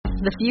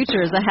The future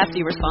is a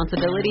hefty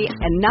responsibility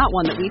and not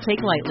one that we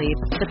take lightly.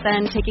 But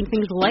then taking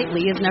things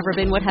lightly has never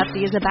been what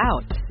Hefty is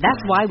about.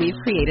 That's why we've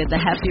created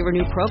the Hefty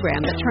Renew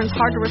program that turns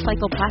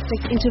hard-to-recycle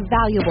plastics into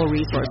valuable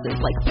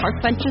resources like park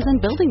benches and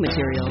building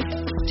materials.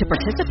 To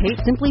participate,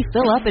 simply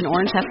fill up an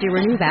orange Hefty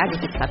Renew bag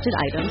with accepted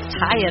items,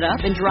 tie it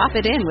up, and drop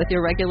it in with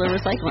your regular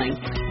recycling.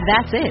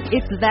 That's it.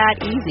 It's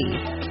that easy.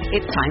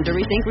 It's time to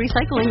rethink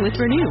recycling with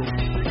Renew.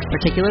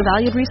 Particular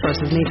valued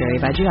resources may vary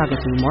by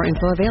geography. More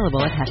info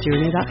available at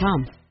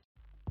heftyrenew.com.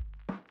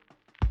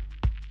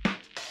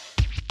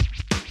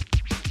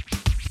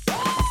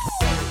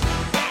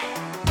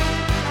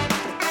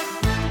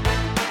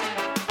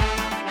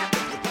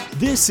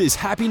 This is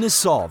Happiness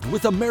Solved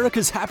with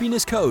America's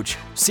happiness coach,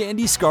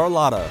 Sandy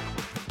Scarlatta.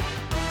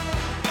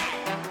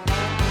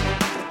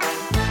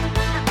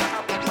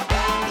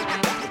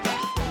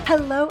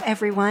 Hello,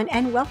 everyone,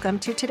 and welcome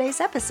to today's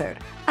episode.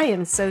 I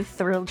am so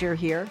thrilled you're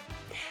here.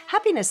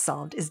 Happiness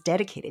Solved is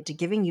dedicated to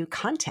giving you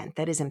content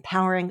that is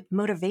empowering,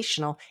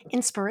 motivational,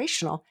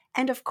 inspirational,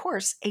 and of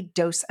course, a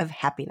dose of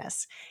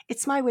happiness.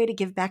 It's my way to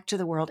give back to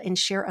the world and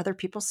share other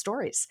people's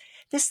stories.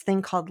 This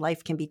thing called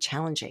life can be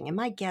challenging, and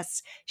my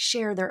guests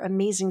share their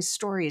amazing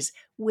stories,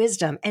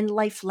 wisdom, and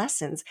life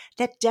lessons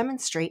that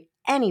demonstrate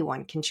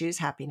anyone can choose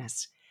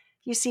happiness.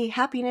 You see,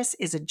 happiness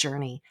is a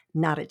journey,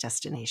 not a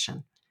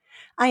destination.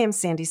 I am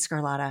Sandy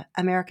Scarlatta,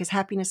 America's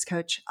happiness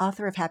coach,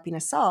 author of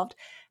Happiness Solved.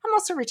 I'm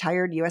also a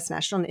retired U.S.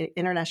 national and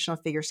international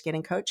figure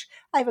skating coach.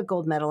 I have a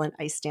gold medal in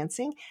ice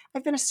dancing.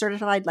 I've been a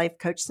certified life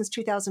coach since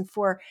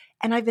 2004,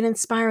 and I've been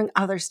inspiring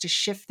others to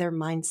shift their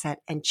mindset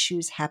and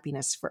choose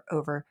happiness for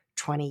over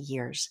 20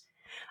 years.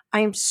 I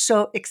am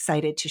so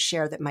excited to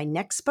share that my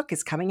next book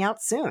is coming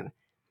out soon.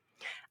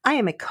 I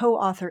am a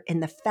co-author in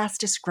the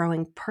fastest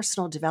growing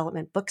personal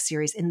development book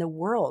series in the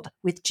world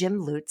with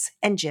Jim Lutz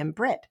and Jim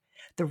Britt.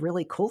 The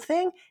really cool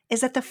thing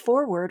is that the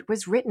foreword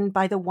was written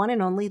by the one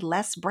and only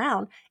Les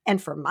Brown,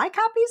 and for my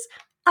copies,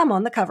 I'm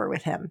on the cover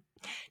with him.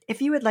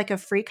 If you would like a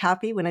free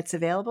copy when it's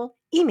available,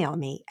 email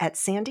me at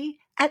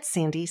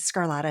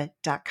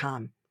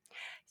sandy@sandyscarlatta.com.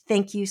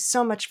 Thank you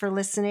so much for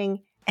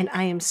listening, and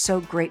I am so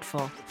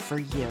grateful for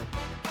you.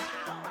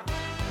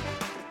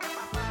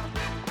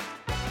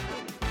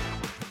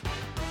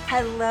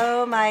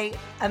 Hello, my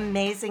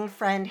amazing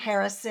friend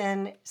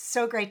Harrison.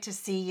 So great to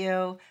see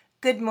you.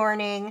 Good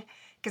morning.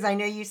 Because I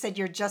know you said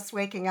you're just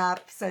waking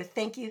up. So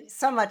thank you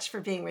so much for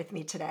being with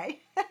me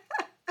today.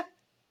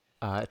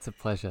 It's a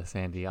pleasure,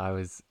 Sandy.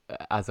 As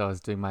I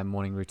was doing my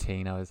morning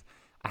routine, I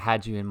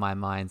had you in my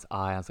mind's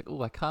eye. I was like,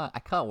 oh, I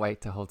can't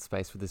wait to hold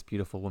space for this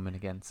beautiful woman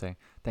again. So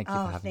thank you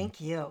for having me. Thank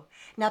you.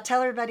 Now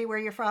tell everybody where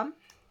you're from.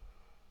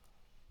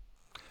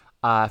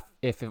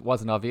 If it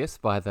wasn't obvious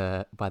by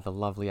the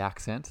lovely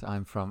accent,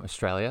 I'm from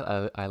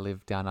Australia. I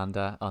live down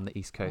under on the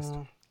East Coast.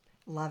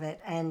 Love it.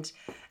 And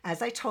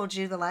as I told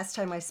you the last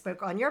time I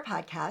spoke on your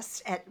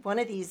podcast, at one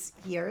of these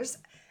years,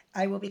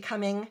 I will be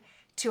coming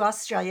to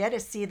Australia to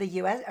see the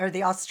US or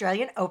the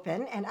Australian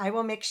Open, and I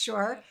will make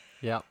sure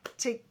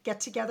to get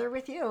together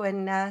with you.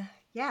 And I'm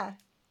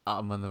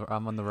on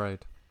the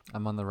road.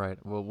 I'm on the road.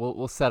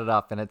 We'll set it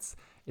up, and it's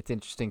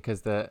interesting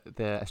because the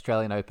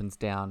Australian Open's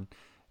down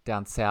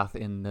south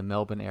in the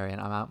Melbourne area,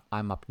 and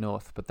I'm up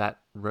north. But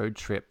that road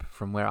trip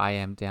from where I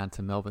am down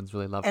to Melbourne's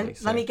really lovely.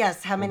 And let me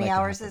guess, how many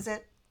hours is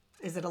it?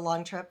 Is it a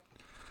long trip?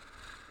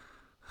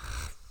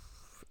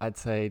 I'd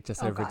say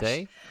just over a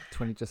day,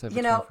 just over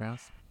 24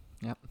 hours.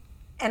 Yep.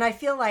 And I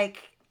feel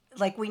like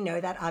we know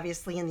that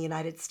obviously in the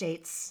United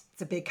States,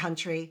 it's a big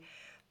country,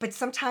 but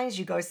sometimes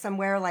you go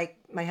somewhere like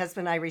my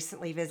husband and I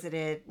recently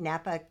visited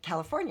Napa,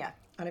 California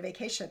on a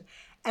vacation.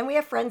 And we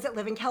have friends that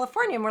live in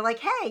California and we're like,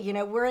 hey,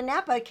 we're in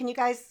Napa. Can you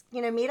guys,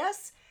 meet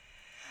us?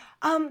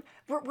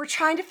 We're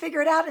trying to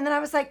figure it out. And then I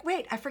was like,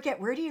 wait, I forget,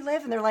 where do you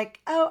live? And they're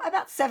like, oh,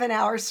 about 7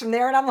 hours from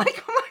there. And I'm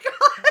like, oh my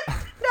God,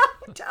 no,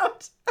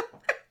 don't.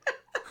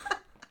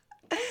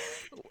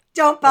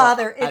 Don't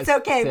bother. It's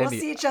okay. Sandy, we'll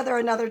see each other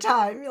another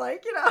time. You're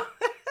like,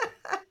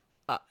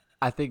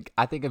 I think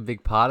a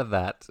big part of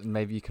that, and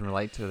maybe you can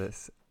relate to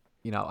this,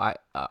 I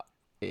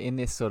in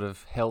this sort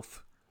of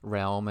health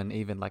realm and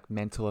even like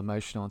mental,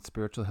 emotional and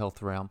spiritual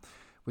health realm,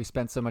 we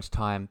spend so much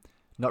time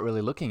not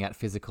really looking at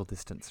physical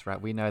distance, right?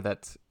 We know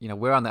that,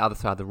 we're on the other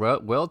side of the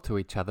world to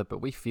each other, but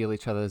we feel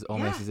each other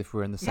almost as if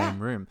we're in the same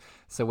room.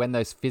 So when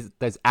those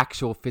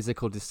actual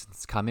physical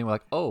distances come in, we're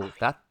like, oh,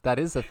 that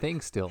is a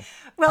thing still.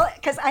 Well,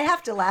 because I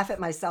have to laugh at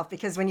myself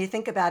because when you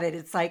think about it,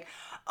 it's like,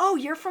 oh,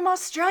 you're from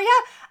Australia?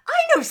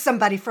 I know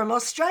somebody from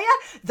Australia.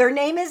 Their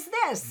name is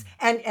this.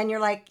 And you're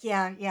like,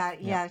 yeah.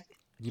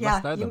 You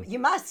must know them. You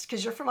must,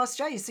 because you're from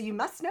Australia, so you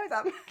must know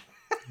them.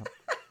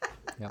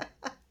 Yep.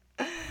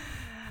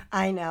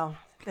 I know.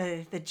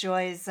 The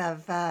joys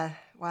of,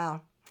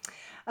 wow.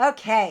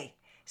 Okay.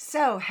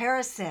 So,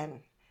 Harrison,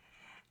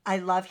 I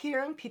love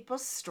hearing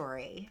people's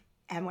story.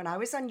 And when I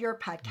was on your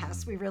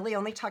podcast, we really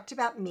only talked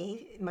about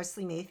me,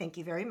 mostly me. Thank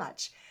you very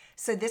much.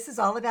 So this is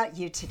all about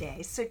you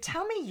today. So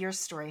tell me your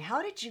story.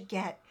 How did you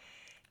get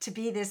to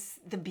be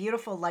the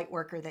beautiful light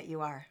worker that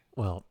you are?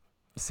 Well,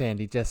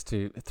 Sandy, just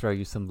to throw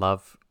you some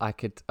love, I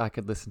could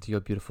listen to your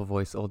beautiful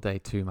voice all day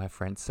too, my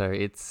friend. So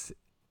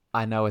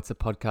I know it's a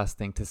podcast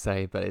thing to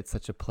say, but it's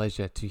such a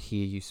pleasure to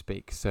hear you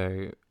speak.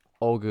 So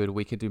all good.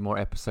 We could do more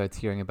episodes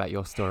hearing about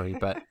your story,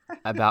 but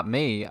about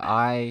me,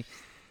 I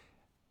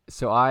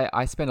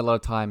spend a lot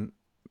of time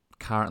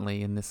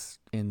currently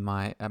in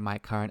my at my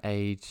current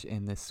age,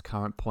 in this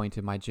current point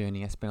in my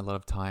journey. I spend a lot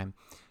of time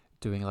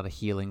doing a lot of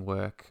healing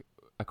work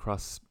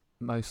across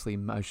mostly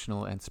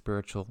emotional and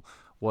spiritual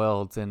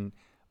worlds, and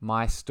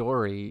my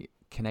story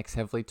connects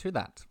heavily to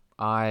that.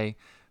 I,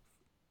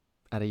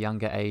 at a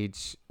younger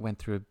age, went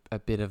through a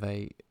bit of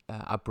a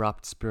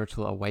abrupt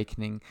spiritual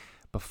awakening.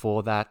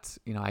 Before that,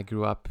 I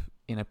grew up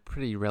in a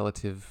pretty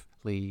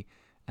relatively,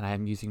 and I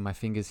am using my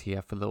fingers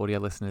here for the audio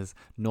listeners,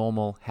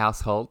 normal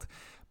household.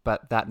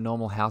 But that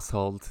normal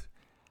household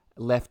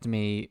left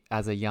me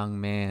as a young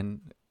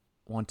man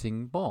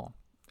wanting more.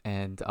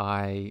 And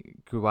I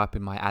grew up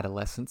in my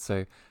adolescence.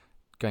 So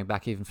going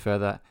back even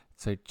further,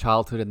 so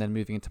childhood and then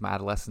moving into my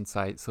adolescence,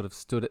 I sort of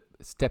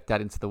stepped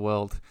out into the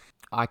world.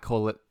 I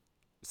call it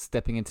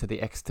stepping into the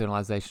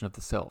externalization of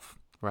the self,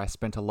 where I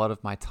spent a lot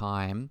of my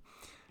time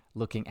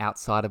looking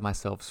outside of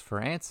myself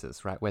for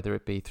answers, right? Whether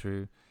it be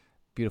through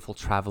beautiful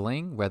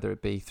traveling, whether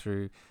it be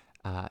through,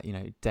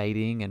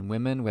 dating and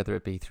women, whether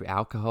it be through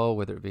alcohol,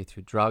 whether it be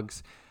through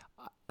drugs.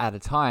 At a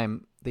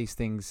time, these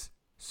things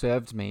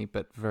served me,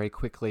 but very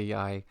quickly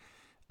I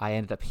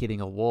ended up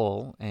hitting a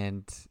wall,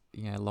 and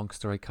long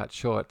story cut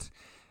short,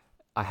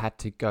 I had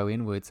to go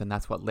inwards, and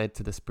that's what led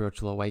to the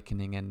spiritual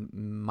awakening and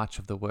much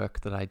of the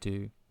work that I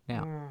do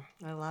now.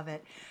 I love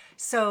it.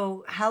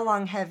 So how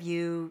long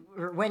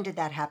or when did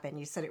that happen?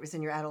 You said it was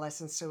in your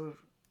adolescence, so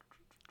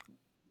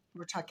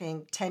we're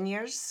talking 10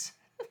 years?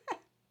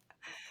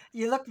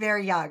 You look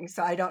very young,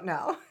 so I don't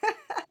know.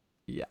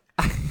 Yeah.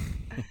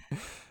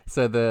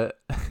 So the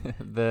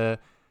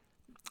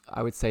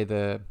I would say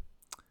the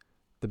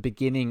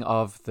beginning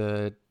of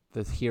the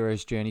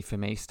hero's journey for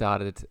me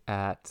started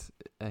at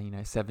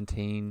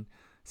 16,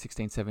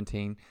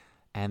 17,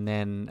 and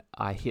then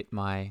I hit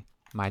my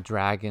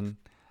dragon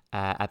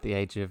at the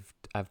age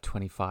of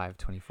 25,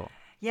 24.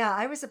 Yeah,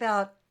 I was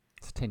about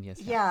It's 10 years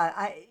now.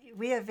 Yeah,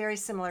 we have very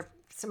similar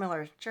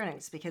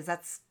journeys, because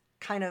that's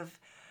kind of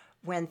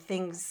when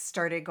things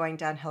started going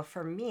downhill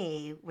for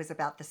me, was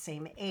about the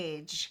same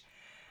age.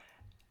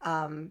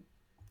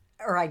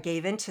 Or I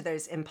gave into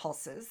those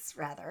impulses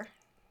rather.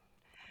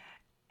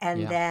 And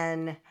Yeah.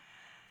 then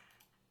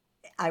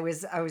I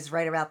was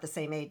right about the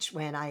same age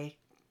when I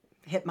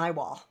hit my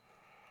wall.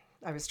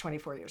 I was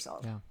 24 years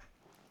old. Yeah.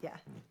 Yeah.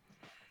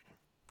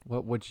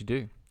 What'd you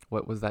do?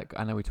 What was that?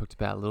 I know we talked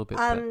about it a little bit,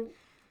 but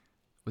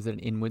was it an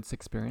inwards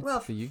experience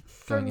Well, for you?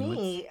 for Going inwards?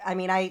 me, I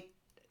mean, I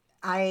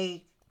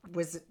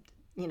was,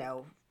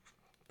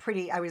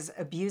 I was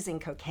abusing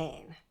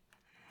cocaine.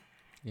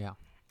 Yeah.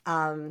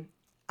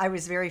 I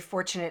was very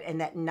fortunate in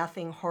that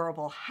nothing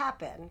horrible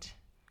happened.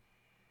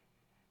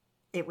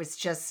 It was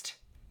just,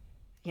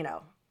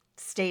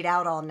 stayed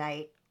out all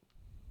night.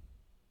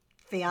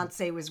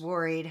 Fiance was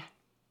worried.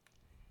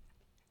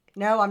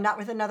 No, I'm not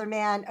with another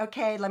man.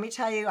 Okay, let me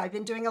tell you, I've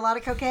been doing a lot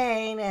of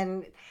cocaine,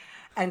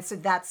 and so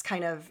that's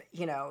kind of,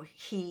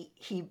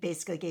 he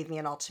basically gave me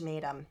an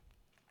ultimatum,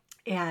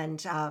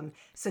 and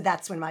so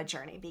that's when my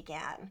journey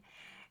began.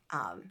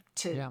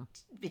 Yeah.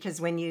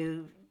 Because when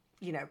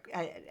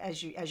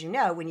as you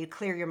know, when you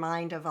clear your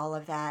mind of all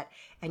of that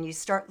and you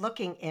start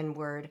looking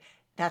inward,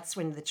 that's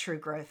when the true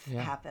growth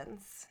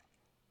happens.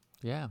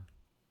 Yeah.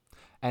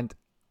 And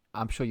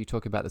I'm sure you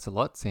talk about this a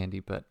lot, Sandy,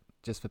 but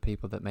just for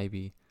people that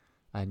maybe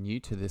are new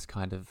to this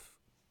kind of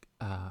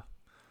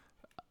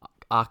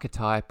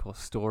archetype or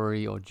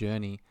story or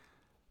journey,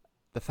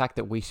 the fact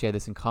that we share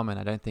this in common,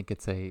 I don't think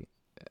that's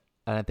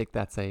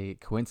a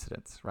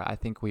coincidence, right? I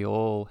think we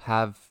all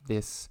have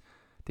this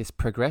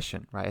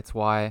progression, right? It's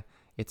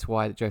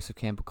why Joseph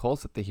Campbell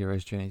calls it the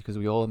hero's journey, because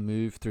we all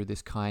move through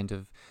this kind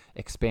of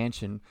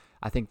expansion.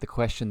 I think the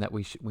question that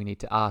we need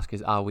to ask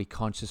is, are we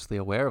consciously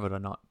aware of it or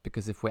not?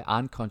 Because if we're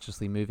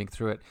unconsciously moving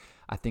through it,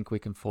 I think we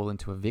can fall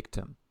into a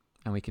victim,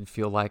 and we can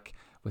feel like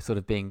we're sort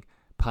of being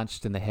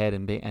punched in the head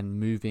and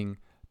moving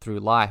through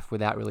life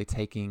without really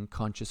taking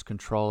conscious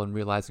control and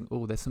realizing,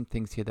 oh, there's some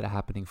things here that are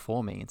happening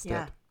for me instead.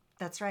 Yeah,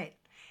 that's right.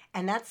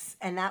 And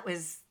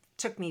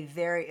took me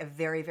a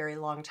very, very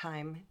long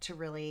time to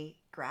really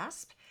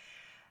grasp.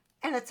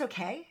 And it's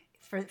okay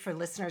for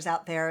listeners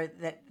out there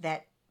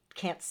that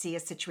can't see a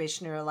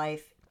situation in their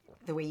life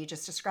the way you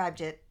just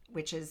described it,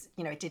 which is,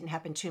 it didn't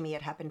happen to me,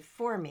 it happened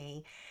for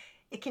me.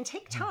 It can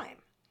take time.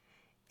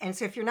 And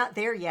so if you're not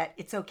there yet,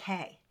 it's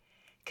okay,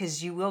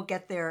 because you will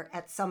get there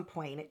at some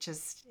point.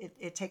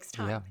 It takes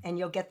time. Yeah. And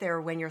you'll get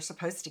there when you're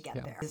supposed to get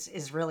there.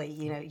 Is really,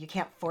 you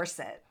can't force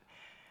it,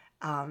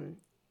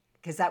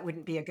 because that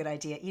wouldn't be a good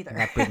idea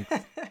either.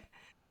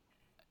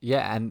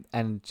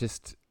 And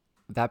just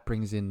that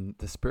brings in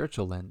the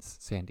spiritual lens,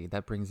 Sandy.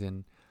 That brings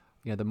in,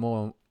 the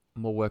more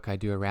work I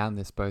do around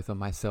this, both on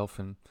myself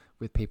and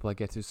with people I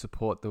get to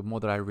support, the more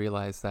that I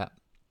realize that,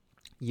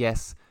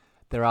 yes,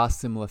 there are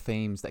similar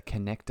themes that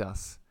connect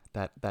us,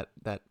 that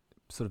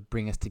sort of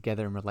bring us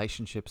together in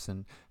relationships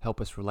and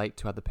help us relate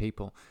to other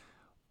people.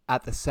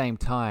 At the same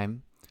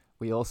time,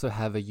 we also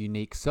have a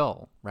unique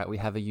soul, right? We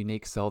have a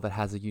unique soul that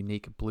has a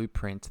unique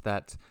blueprint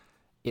that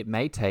it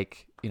may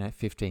take,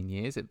 15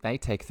 years, it may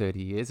take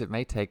 30 years, it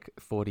may take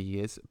 40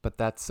 years, but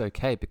that's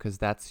okay because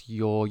that's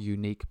your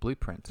unique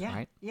blueprint,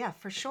 right? Yeah,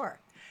 for sure.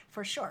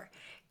 For sure.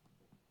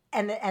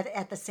 And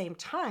at the same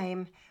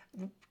time,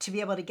 to be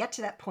able to get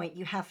to that point,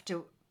 you have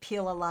to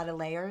peel a lot of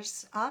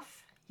layers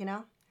off,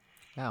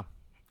 Yeah.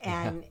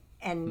 And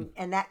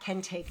that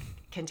can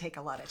take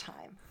a lot of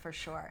time, for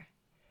sure.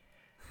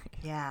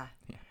 Yeah.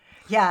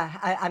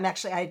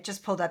 I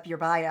just pulled up your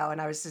bio, and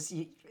I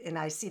see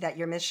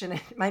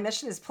that my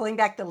mission is pulling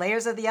back the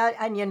layers of the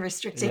onion,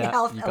 restricting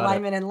health,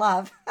 alignment, and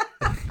love.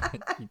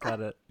 You got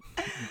it.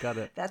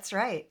 That's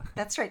right.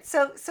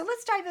 So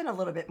let's dive in a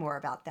little bit more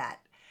about that.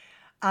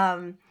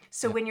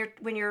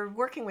 When you're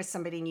working with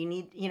somebody and you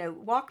need,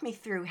 walk me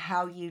through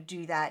how you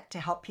do that to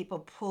help people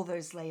pull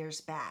those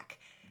layers back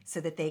so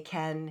that they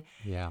can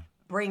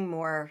bring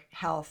more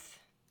health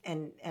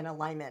and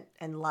alignment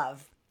and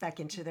love back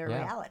into their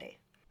reality.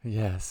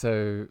 Yeah.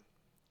 So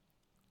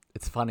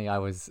it's funny. I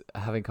was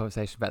having a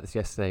conversation about this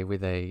yesterday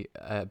with a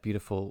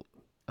beautiful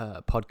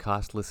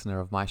podcast listener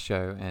of my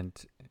show, and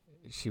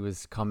she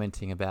was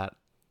commenting about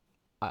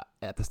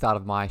at the start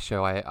of my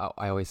show,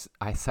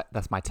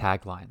 that's my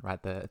tagline,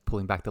 right? The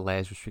pulling back the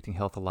layers, restricting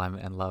health,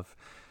 alignment, and love.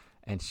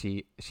 And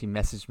she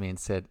messaged me and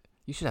said,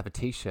 "You should have a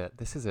T-shirt.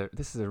 This is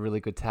a really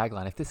good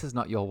tagline. If this is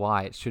not your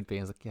why, it should be."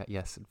 And I was like,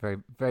 yes, it very,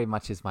 very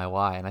much is my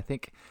why. And I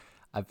think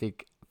a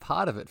big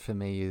part of it for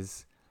me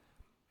is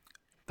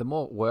the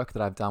more work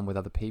that I've done with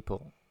other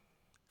people,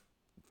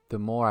 the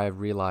more I've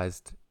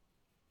realized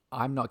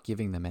I'm not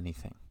giving them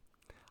anything.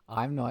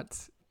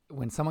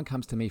 When someone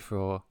comes to me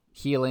for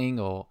healing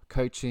or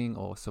coaching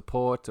or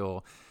support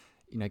or,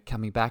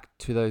 coming back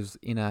to those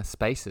inner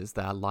spaces,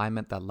 that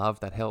alignment, that love,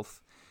 that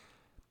health,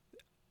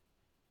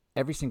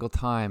 every single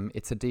time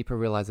it's a deeper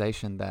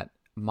realization that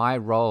my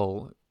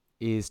role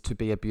is to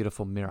be a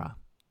beautiful mirror.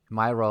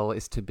 My role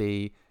is to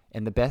be,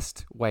 in the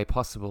best way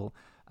possible,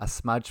 a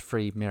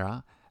smudge-free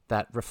mirror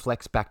that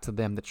reflects back to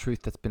them the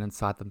truth that's been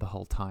inside them the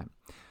whole time.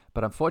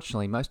 But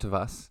unfortunately, most of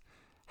us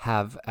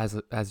have,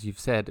 as you've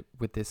said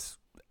with this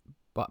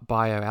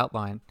bio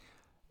outline,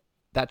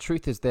 that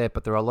truth is there,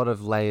 but there are a lot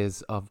of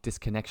layers of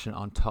disconnection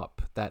on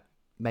top that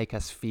make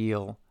us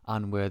feel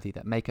unworthy,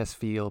 that make us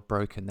feel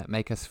broken, that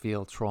make us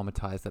feel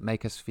traumatized, that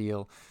make us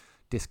feel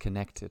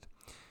disconnected.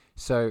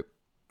 So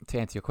to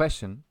answer your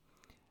question,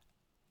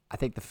 I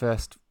think the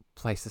first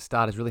place to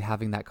start is really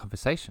having that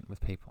conversation with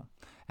people.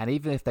 And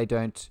even if they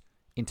don't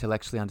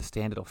intellectually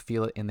understand it or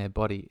feel it in their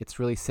body, it's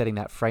really setting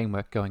that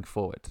framework going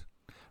forward,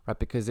 right?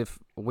 Because if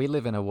we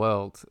live in a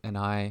world, and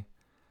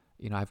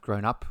I've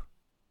grown up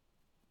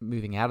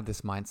moving out of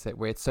this mindset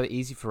where it's so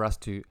easy for us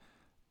to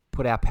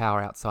put our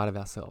power outside of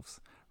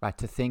ourselves, right?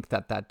 To think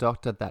that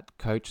doctor, that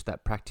coach,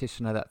 that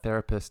practitioner, that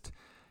therapist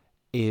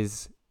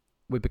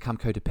we become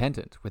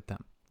codependent with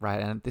them, right?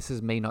 And this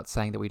is me not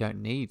saying that we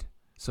don't need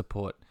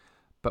support,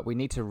 but we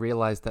need to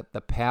realize that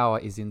the power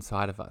is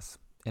inside of us,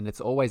 and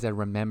it's always a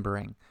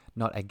remembering,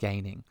 not a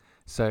gaining.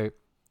 So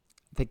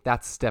I think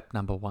that's step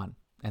number one.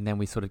 And then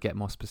we sort of get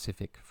more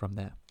specific from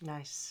there.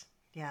 Nice.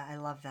 Yeah, I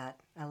love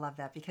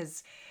that.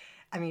 Because,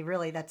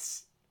 really,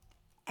 that's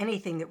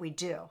anything that we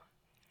do.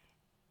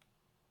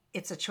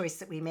 It's a choice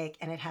that we make,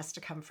 and it has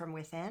to come from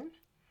within.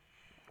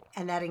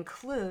 And that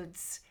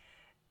includes,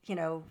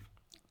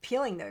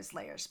 peeling those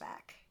layers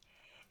back.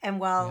 And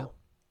while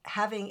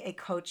having a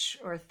coach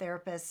or a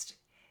therapist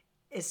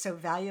is so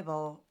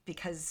valuable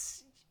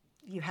because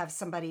you have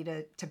somebody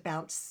to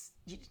bounce,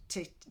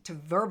 to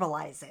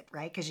verbalize it,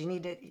 right? Because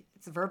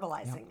it's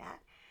verbalizing that.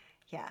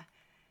 Yeah.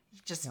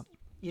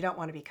 You don't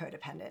want to be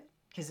codependent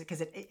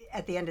because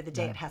at the end of the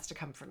day, it has to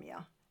come from you.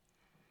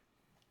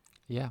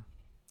 Yeah.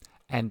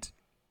 And,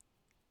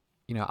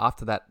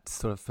 after that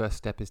sort of first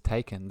step is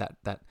taken,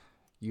 that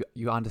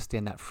you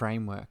understand that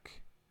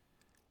framework,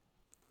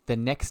 the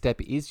next step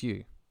is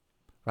you,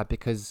 right?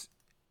 Because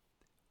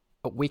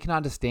we can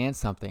understand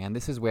something, and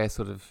this is where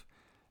sort of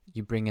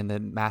you bring in the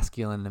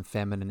masculine and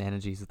feminine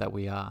energies that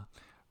we are,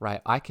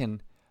 right? I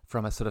can,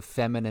 from a sort of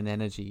feminine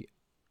energy,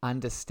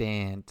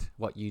 understand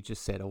what you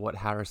just said or what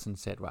Harrison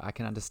said, right? I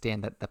can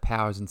understand that the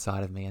power is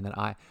inside of me and that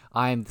I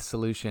am the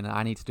solution and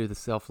I need to do the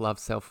self-love,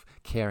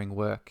 self-caring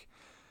work.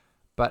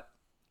 But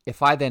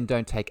if I then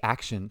don't take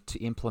action to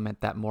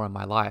implement that more in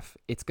my life,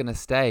 it's going to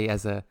stay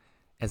as a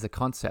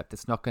concept.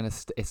 It's not going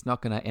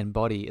to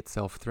embody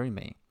itself through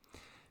me.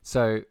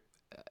 So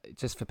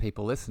just for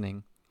people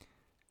listening,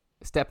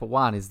 step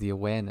one is the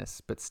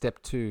awareness, but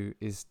step two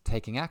is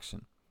taking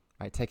action,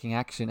 right? Taking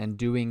action and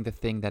doing the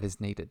thing that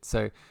is needed.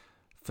 So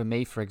for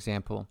me, for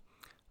example,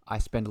 I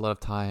spend a lot of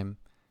time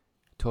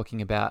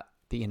talking about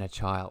the inner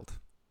child,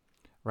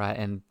 right?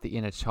 And the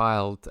inner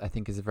child, I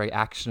think, is a very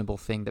actionable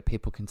thing that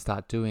people can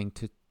start doing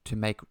to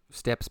make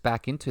steps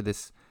back into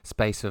this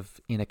space of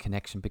inner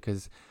connection,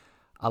 because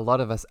a lot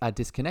of us are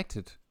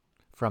disconnected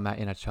from our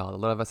inner child. A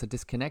lot of us are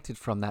disconnected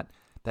from that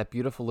that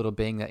beautiful little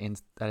being that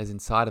is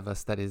inside of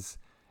us, that is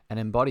an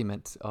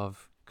embodiment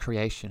of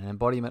creation, an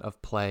embodiment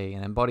of play,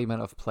 an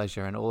embodiment of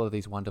pleasure, and all of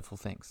these wonderful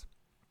things.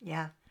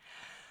 Yeah.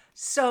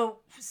 So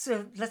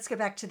let's go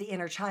back to the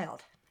inner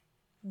child.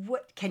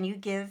 What can you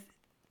give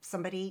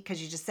somebody,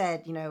 because you just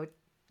said,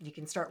 you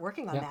can start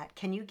working on that.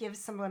 Can you give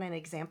someone an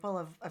example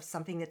of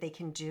something that they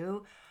can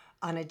do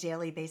on a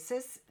daily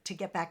basis to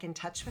get back in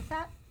touch with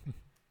that?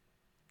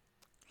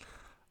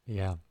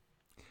 Yeah.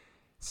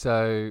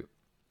 So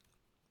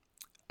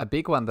a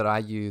big one that I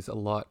use a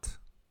lot,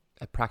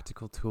 a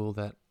practical tool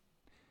that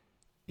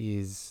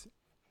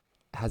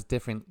has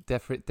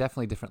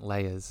definitely different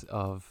layers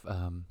of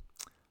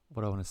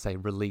what I want to say,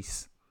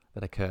 release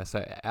that occur. So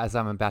as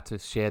I'm about to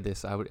share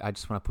this, I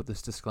just want to put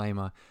this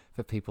disclaimer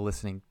for people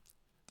listening.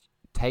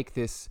 Take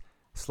this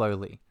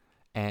slowly,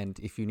 and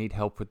if you need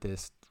help with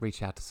this,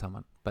 reach out to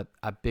someone. But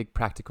a big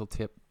practical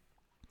tip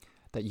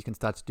that you can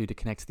start to do to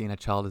connect to the inner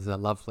child is a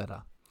love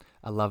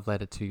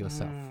letter to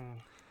yourself.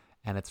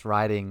 And it's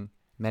writing.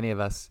 Many of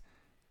us,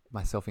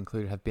 myself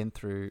included, have been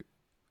through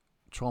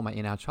trauma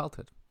in our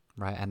childhood,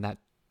 right? And that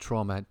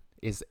trauma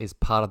is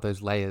part of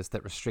those layers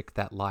that restrict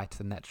that light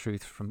and that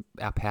truth from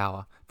our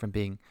power from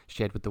being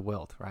shared with the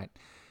world, right?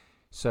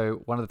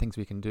 So one of the things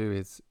we can do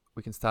is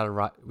we can start to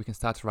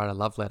write a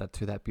love letter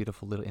to that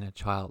beautiful little inner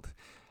child.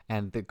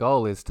 And the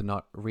goal is to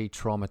not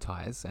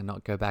re-traumatize and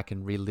not go back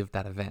and relive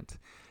that event.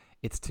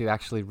 It's to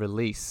actually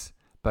release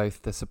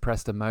both the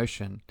suppressed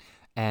emotion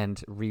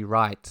and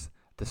rewrite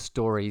the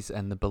stories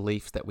and the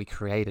beliefs that we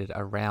created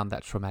around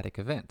that traumatic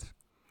event,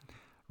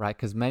 right?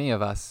 Because many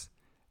of us,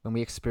 when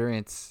we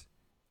experience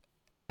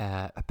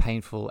a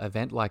painful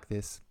event like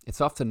this, it's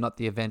often not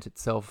the event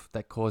itself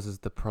that causes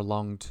the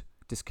prolonged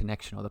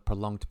disconnection or the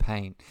prolonged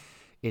pain.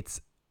 It's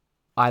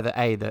either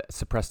A, the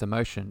suppressed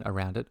emotion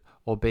around it,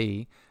 or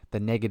B, the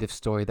negative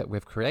story that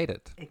we've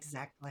created.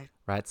 Exactly.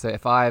 Right? So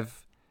if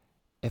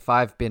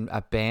I've been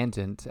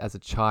abandoned as a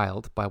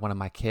child by one of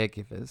my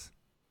caregivers,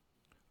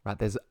 right,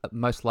 there's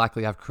most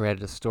likely I've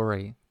created a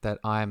story that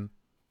I'm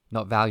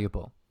not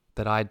valuable,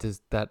 that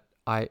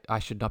I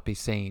should not be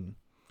seen,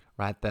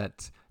 right?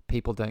 That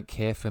people don't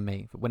care for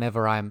me.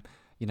 Whenever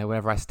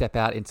I step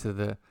out into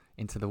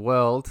the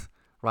world,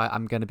 right,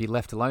 I'm going to be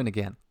left alone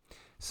again.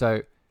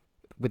 So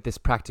with this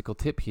practical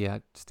tip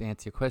here, just to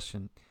answer your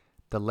question,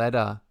 the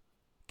letter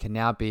can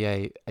now be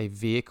a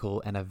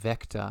vehicle and a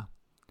vector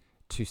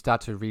to start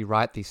to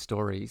rewrite these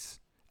stories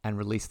and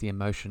release the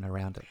emotion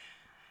around it.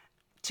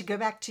 To go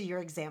back to your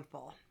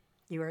example,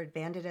 you were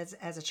abandoned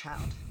as a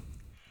child.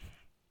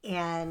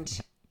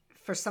 And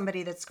for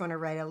somebody that's going to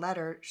write a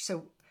letter,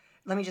 so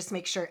let me just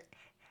make sure.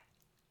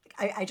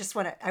 I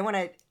want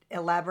to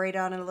elaborate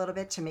on it a little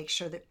bit to make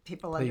sure that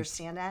people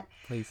understand that.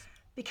 Please.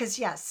 Because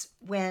yes,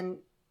 when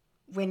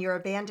you're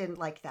abandoned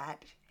like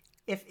that,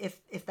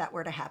 if that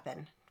were to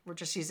happen, we're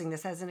just using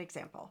this as an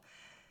example,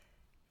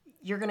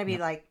 you're going to be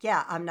like,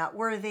 yeah, I'm not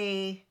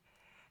worthy.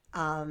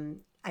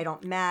 I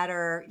don't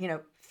matter,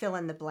 fill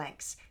in the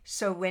blanks.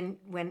 So when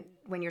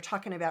you're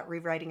talking about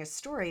rewriting a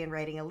story and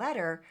writing a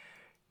letter,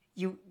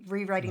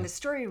 rewriting the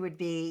story would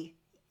be,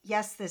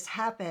 yes, this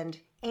happened,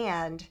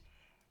 and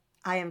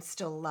I am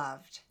still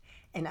loved,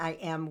 and I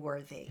am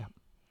worthy.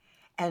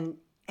 And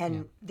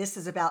this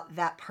is about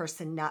that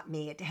person, not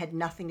me. It had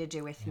nothing to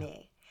do with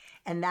me.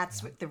 And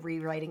that's what the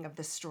rewriting of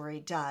the story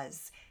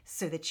does,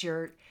 so that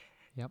you're,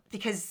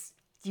 because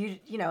you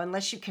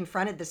unless you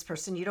confronted this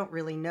person, you don't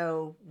really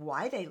know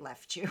why they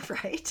left you,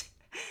 right?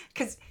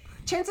 Because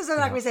chances are they're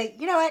not going to say,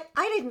 you know what,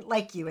 I didn't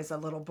like you as a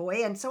little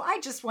boy, and so I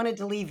just wanted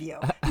to leave you.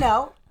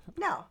 No,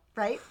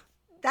 right?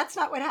 That's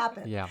not what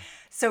happened. Yeah.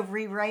 So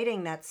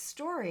rewriting that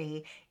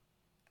story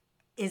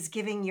is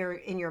giving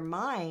in your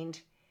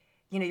mind,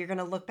 you're going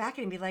to look back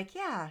and be like,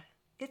 yeah,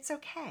 it's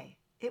okay.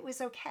 It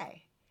was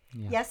okay.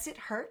 Yeah. Yes, it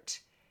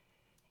hurt.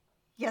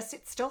 Yes,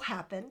 it still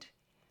happened.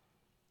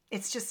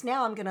 It's just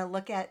now I'm going to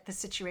look at the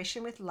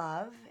situation with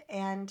love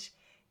and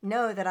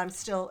know that I'm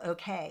still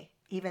okay,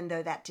 even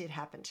though that did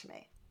happen to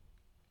me.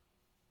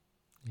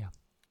 Yeah,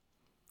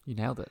 you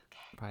nailed it,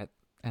 right?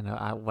 And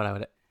what I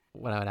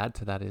would add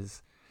to that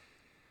is,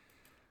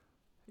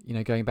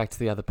 going back to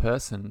the other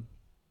person,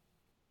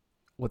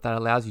 what that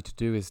allows you to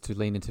do is to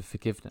lean into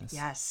forgiveness.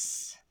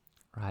 Yes.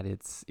 Right.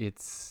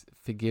 It's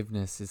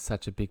forgiveness is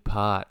such a big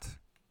part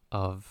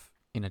of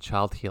inner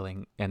child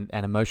healing and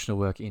emotional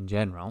work in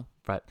general,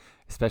 but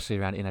especially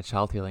around inner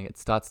child healing. It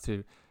starts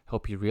to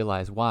help you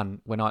realize,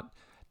 one, we're not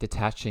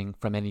detaching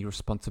from any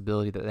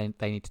responsibility that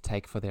they need to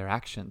take for their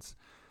actions,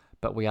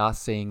 but we are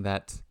seeing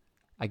that,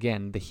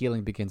 again, the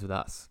healing begins with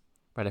us,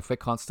 right? If we're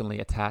constantly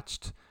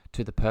attached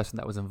to the person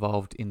that was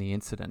involved in the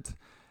incident,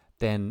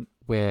 then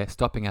we're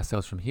stopping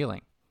ourselves from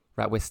healing,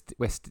 right?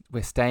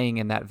 We're staying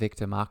in that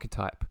victim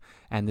archetype,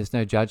 and there's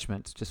no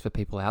judgment just for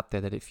people out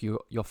there that if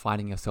you're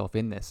finding yourself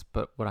in this.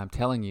 But what I'm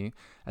telling you,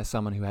 as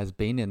someone who has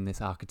been in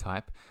this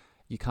archetype,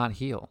 you can't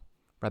heal,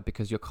 right?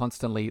 Because you're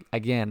constantly,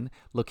 again,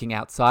 looking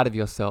outside of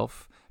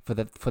yourself for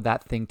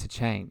that thing to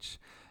change.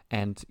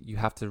 And you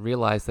have to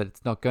realize that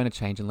it's not going to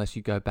change unless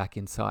you go back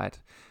inside.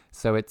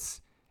 So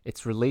it's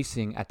it's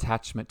releasing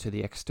attachment to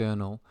the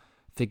external,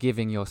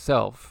 forgiving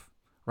yourself,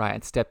 right,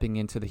 and stepping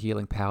into the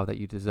healing power that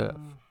you deserve.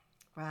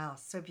 Wow,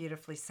 so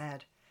beautifully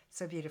said.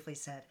 So beautifully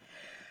said.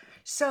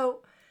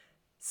 So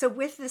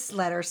with this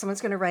letter,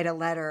 someone's going to write a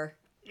letter.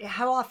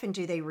 How often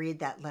do they read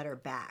that letter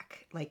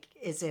back? Like,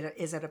 is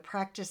it a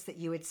practice that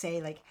you would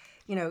say, like,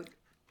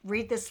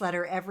 read this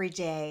letter every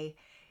day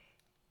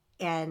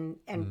and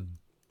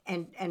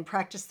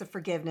practice the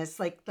forgiveness?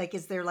 Like,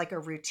 is there like a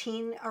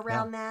routine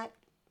around that?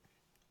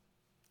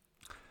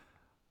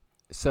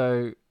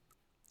 So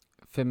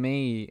for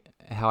me,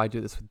 how I do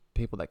this with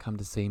people that come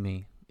to see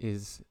me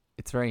is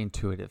it's very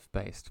intuitive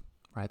based,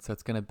 right? So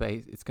it's going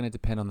to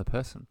depend on the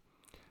person,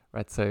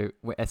 right? So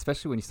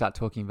especially when you start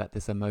talking about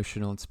this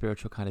emotional and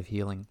spiritual kind of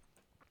healing,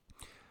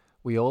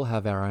 we all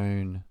have our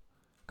own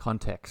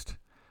context,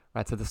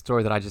 right? So the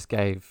story that I just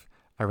gave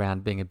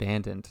around being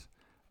abandoned,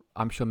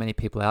 I'm sure many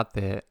people out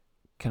there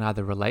can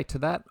either relate to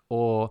that,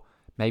 or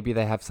maybe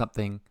they have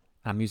something,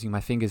 I'm using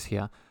my fingers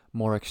here,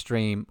 more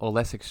extreme or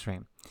less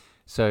extreme.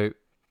 So,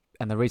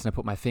 and the reason I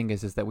put my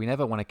fingers is that we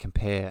never want to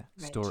compare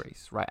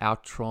stories, right? Our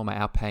trauma,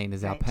 our pain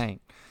is our pain.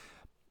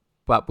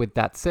 But with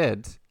that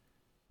said,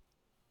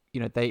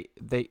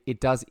 it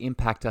does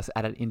impact us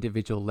at an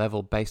individual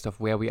level based off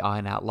where we are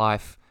in our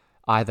life,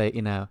 either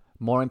in a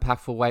more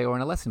impactful way or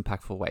in a less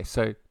impactful way.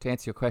 So to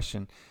answer your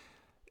question,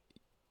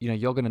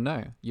 you're going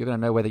to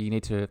know whether you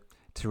need to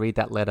read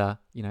that letter,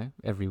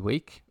 every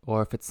week,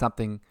 or if it's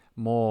something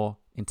more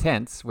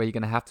intense where you're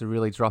going to have to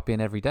really drop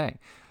in every day.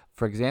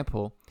 For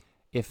example,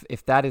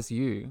 if that is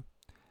you,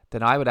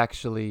 then I would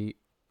actually,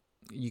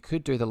 you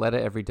could do the letter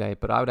every day,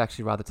 but I would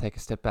actually rather take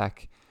a step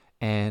back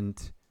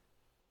and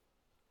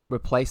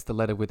replace the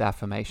letter with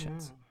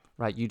affirmations,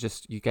 right? You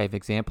gave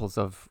examples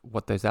of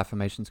what those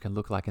affirmations can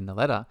look like in the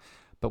letter,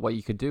 but what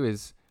you could do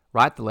is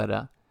write the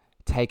letter,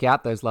 take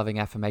out those loving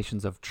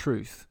affirmations of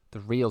truth,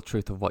 the real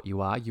truth of what you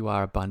are. You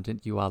are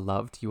abundant, you are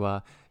loved, you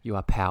are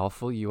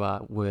powerful, you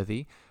are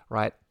worthy,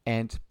 right?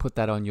 And put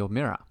that on your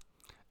mirror.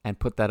 And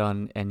put that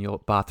on in your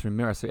bathroom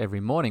mirror. So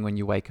every morning when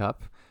you wake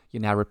up, you're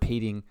now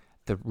repeating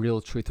the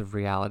real truth of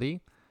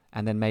reality.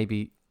 And then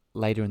maybe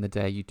later in the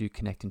day, you do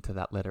connect into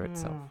that letter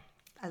itself.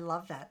 I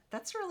love that.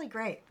 That's really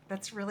great.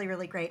 That's really,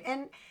 really great.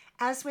 And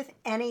as with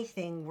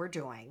anything we're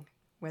doing,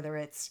 whether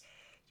it's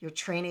you're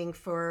training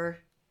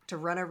to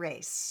run a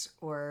race,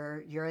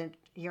 or you're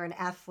an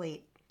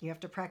athlete, you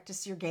have to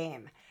practice your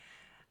game.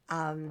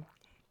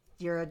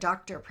 You're a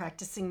doctor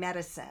practicing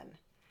medicine,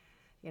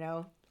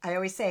 I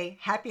always say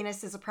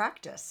happiness is a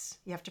practice.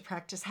 You have to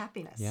practice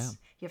happiness. Yeah.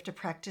 You have to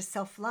practice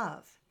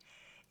self-love.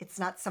 It's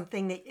not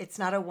it's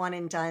not a one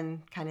and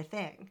done kind of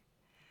thing.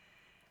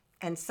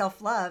 And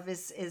self-love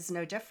is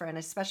no different,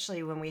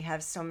 especially when we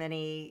have so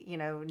many,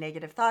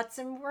 negative thoughts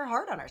and we're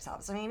hard on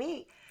ourselves. I'm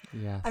a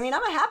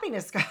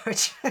happiness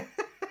coach.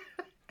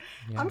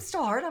 I'm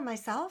still hard on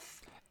myself.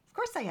 Of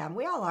course I am.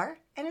 We all are.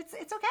 And it's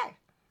okay.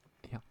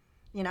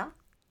 Yeah.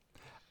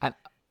 And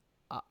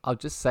I'll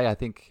just say, I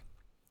think,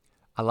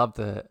 I love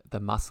the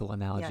muscle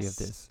analogy of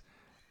this,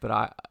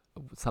 but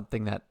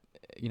something that,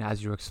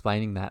 as you were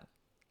explaining that,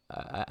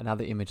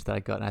 another image that I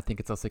got, and I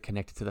think it's also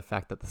connected to the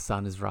fact that the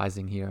sun is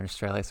rising here in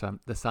Australia, so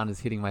the sun is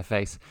hitting my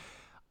face.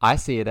 I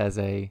see it as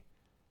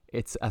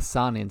it's a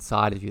sun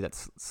inside of you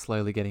that's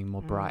slowly getting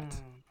more bright,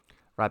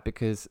 right?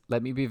 Because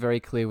let me be very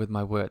clear with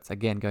my words.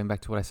 Again, going back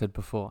to what I said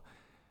before,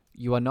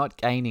 you are not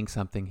gaining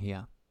something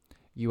here.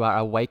 You are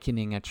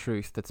awakening a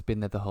truth that's been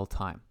there the whole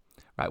time.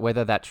 Right?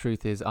 Whether that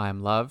truth is I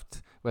am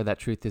loved, whether that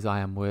truth is I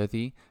am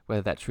worthy,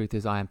 whether that truth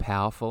is I am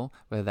powerful,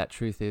 whether that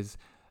truth is,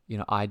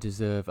 I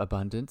deserve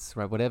abundance,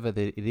 right? Whatever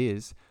it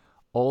is,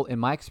 in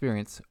my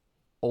experience,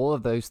 all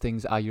of those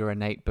things are your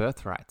innate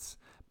birthrights.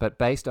 But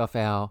based off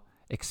our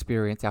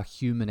experience, our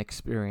human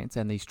experience,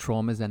 and these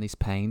traumas and these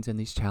pains and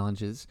these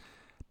challenges,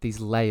 these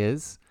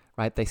layers,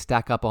 right? They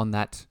stack up on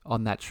that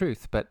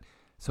truth. But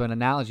so an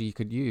analogy you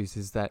could use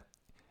is that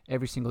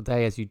every single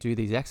day as you do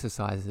these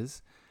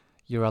exercises,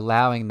 you're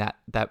allowing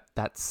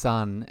that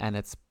sun and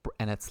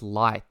its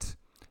light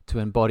to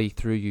embody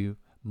through you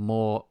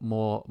more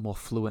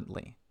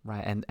fluently,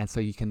 right? And so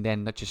you can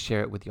then not just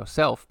share it with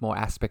yourself, more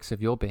aspects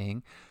of your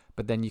being,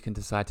 but then you can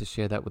decide to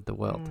share that with the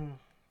world.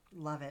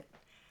 Love it.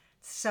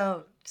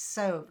 So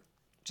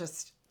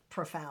just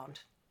profound.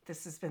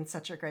 This has been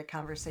such a great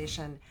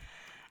conversation.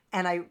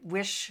 And I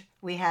wish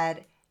we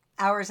had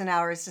hours and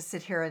hours to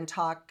sit here and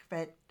talk,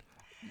 but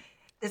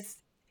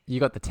you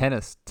got the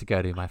tennis to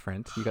go to, my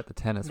friend. You got the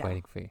tennis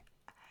waiting for you.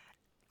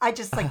 I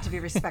just like to be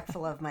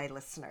respectful of my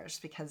listeners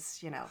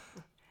because,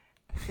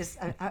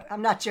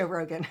 I'm not Joe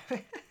Rogan.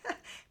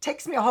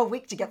 Takes me a whole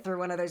week to get through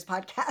one of those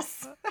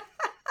podcasts.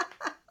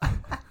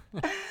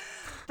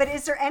 But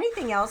is there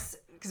anything else,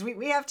 because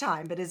we have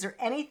time, but is there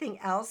anything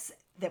else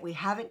that we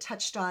haven't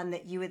touched on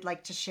that you would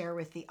like to share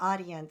with the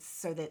audience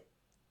so that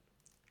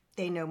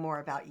they know more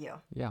about you?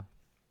 Yeah.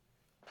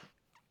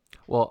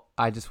 Well,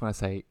 I just want to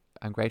say,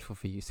 I'm grateful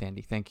for you,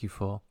 Sandy. Thank you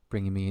for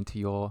bringing me into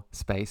your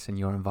space and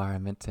your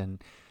environment.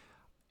 And,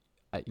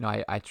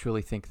 I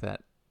truly think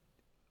that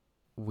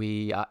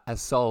we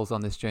as souls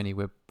on this journey,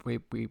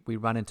 we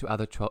run into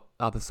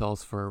other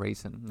souls for a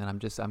reason, and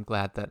I'm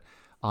glad that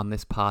on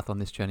this path, on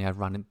this journey, I've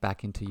run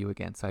back into you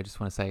again. So I just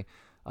want to say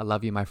I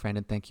love you, my friend,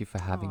 and thank you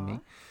for having me.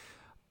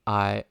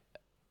 I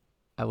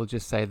will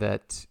just say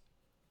that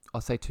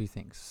I'll say two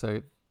things.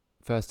 So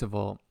first of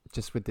all,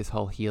 just with this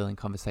whole healing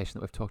conversation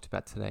that we've talked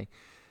about today,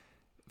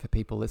 for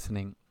people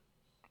listening,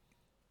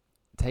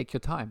 take your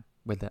time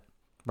with it,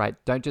 right?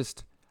 Don't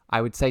just,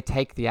 I would say,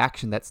 take the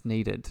action that's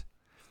needed,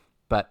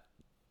 but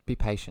be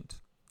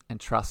patient and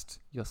trust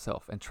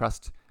yourself and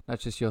trust not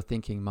just your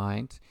thinking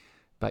mind,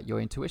 but your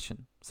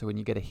intuition. So when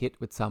you get a hit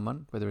with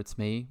someone, whether it's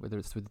me, whether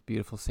it's with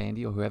beautiful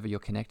Sandy or whoever you're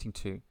connecting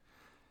to,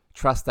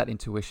 trust that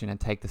intuition and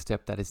take the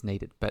step that is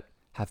needed, but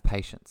have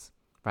patience,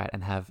 right?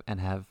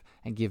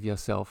 And give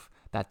yourself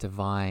that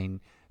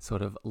divine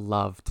sort of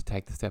love to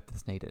take the step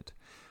that's needed.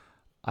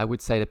 I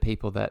would say to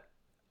people that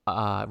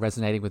are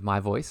resonating with my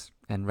voice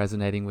and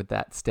resonating with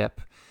that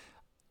step,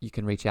 you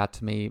can reach out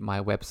to me. My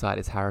website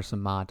is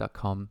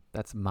harrisonmeagher.com.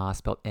 That's Meagher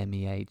spelled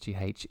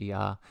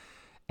Meagher.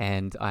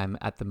 And I'm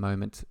at the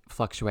moment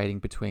fluctuating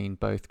between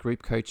both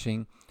group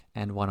coaching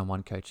and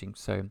one-on-one coaching.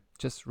 So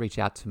just reach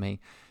out to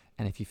me.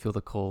 And if you feel the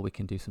call, we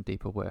can do some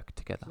deeper work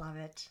together. Love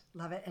it.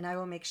 Love it. And I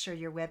will make sure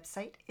your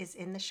website is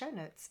in the show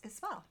notes as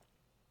well.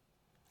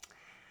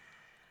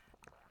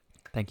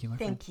 Thank you, my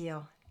friend. Thank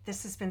you.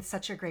 This has been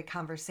such a great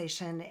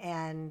conversation.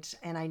 And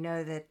I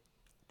know that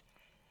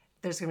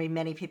there's going to be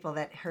many people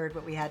that heard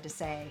what we had to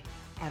say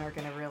and are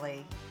going to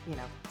really,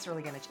 it's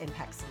really going to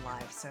impact some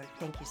lives. So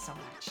thank you so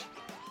much.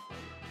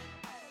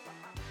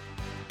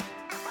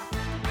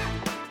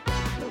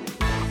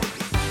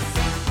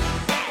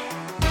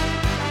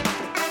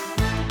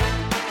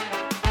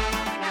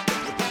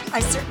 I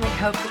certainly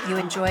hope that you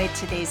enjoyed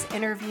today's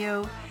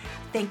interview.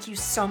 Thank you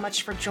so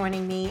much for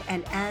joining me.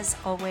 And as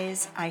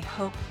always, I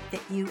hope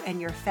that you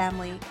and your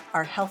family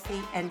are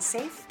healthy and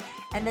safe,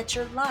 and that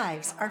your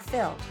lives are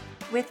filled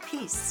with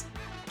peace,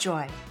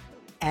 joy,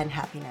 and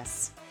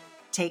happiness.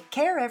 Take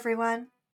care, everyone.